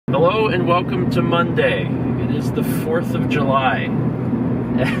Hello and welcome to Monday. It is the 4th of July.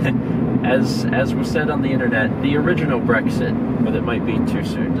 As was said on the internet, the original Brexit, but it might be too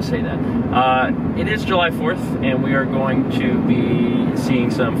soon to say that. It is July 4th, and we are going to be seeing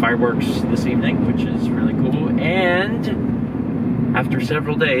some fireworks this evening, which is really cool. And after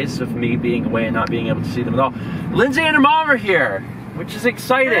several days of me being away and not being able to see them at all, Lindsay and her mom are here, which is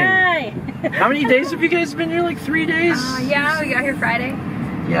exciting. Hi. How many days have you guys been here? Like 3 days? Yeah, we got here Friday.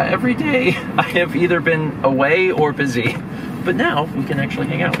 Yeah, every day I have either been away or busy. But now we can actually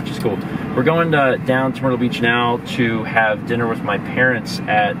hang out, which is cool. We're going down to Myrtle Beach now to have dinner with my parents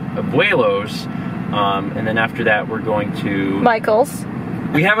at Abuelo's. And then after that, we're going to Michael's.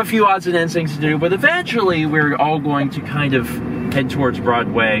 We have a few odds and ends things to do, but eventually we're all going to kind of head towards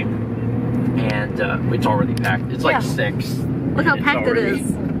Broadway. And it's already packed. It's like 6. Look how packed it is.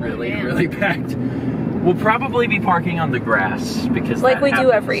 Really packed. We'll probably be parking on the grass because like that we happens,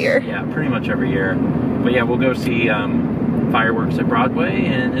 do every year. Yeah, pretty much every year. But yeah, we'll go see fireworks at Broadway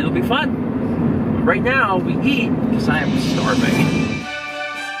and it'll be fun. But right now we eat because I am starving.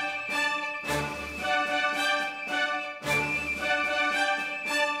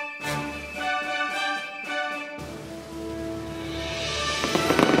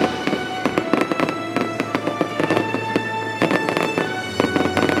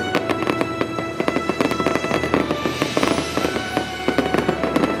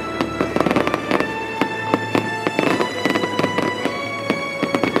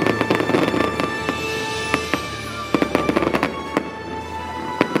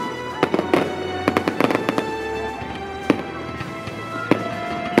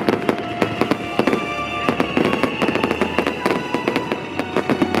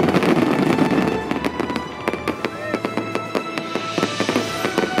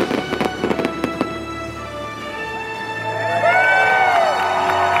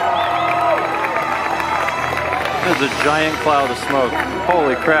 There's a giant cloud of smoke.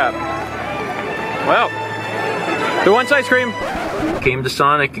 Holy crap. Well, who wants ice cream? Came to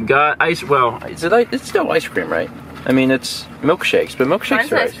Sonic and got ice. Well, it's still ice cream, right? I mean, it's milkshakes, but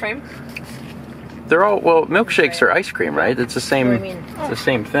milkshakes are ice cream. They're all, well, milkshakes are ice cream, right? It's the same. What do you mean? It's the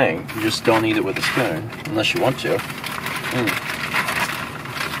same thing. You just don't eat it with a spoon unless you want to.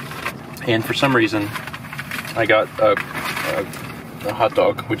 And for some reason, I got a hot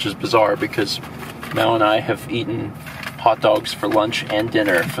dog, which is bizarre because Mel and I have eaten hot dogs for lunch and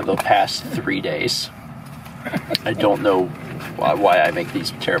dinner for the past 3 days. I don't know why I make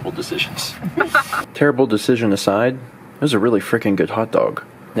these terrible decisions. Terrible decision aside, it was a really freaking good hot dog.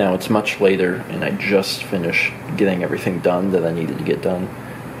 Now it's much later and I just finished getting everything done that I needed to get done.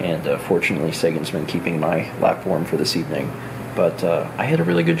 And fortunately Sagan's been keeping my lap warm for this evening. But I had a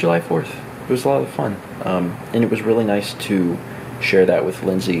really good July 4th. It was a lot of fun. And it was really nice to share that with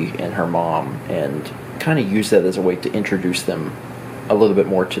Lindsay and her mom and kind of use that as a way to introduce them a little bit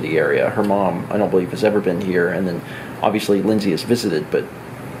more to the area. Her mom, I don't believe, has ever been here, and then obviously Lindsay has visited, but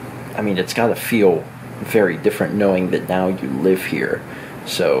I mean, it's got to feel very different knowing that now you live here.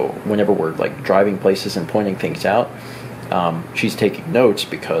 So whenever we're like driving places and pointing things out, she's taking notes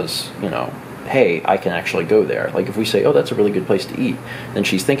because, you know, hey, I can actually go there. Like if we say, oh, that's a really good place to eat, then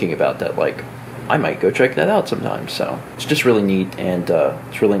she's thinking about that, like, I might go check that out sometime. So it's just really neat, and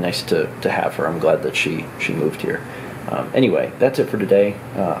it's really nice to have her. I'm glad that she moved here. Anyway, that's it for today.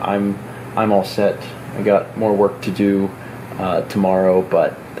 I'm all set. I got more work to do tomorrow,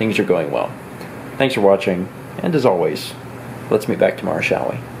 but things are going well. Thanks for watching, and as always, let's meet back tomorrow, shall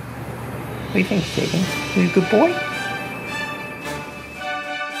we? What do you think, Sagan? Are you a good boy?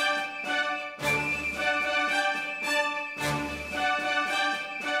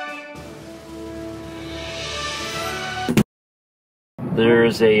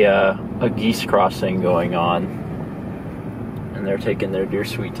 There's a geese crossing going on, and they're taking their dear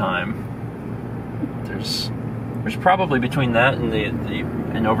sweet time. There's probably between that and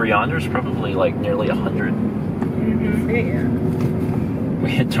and over yonder is probably like nearly 100. Yeah. We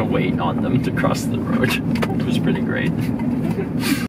had to wait on them to cross the road. It was pretty great.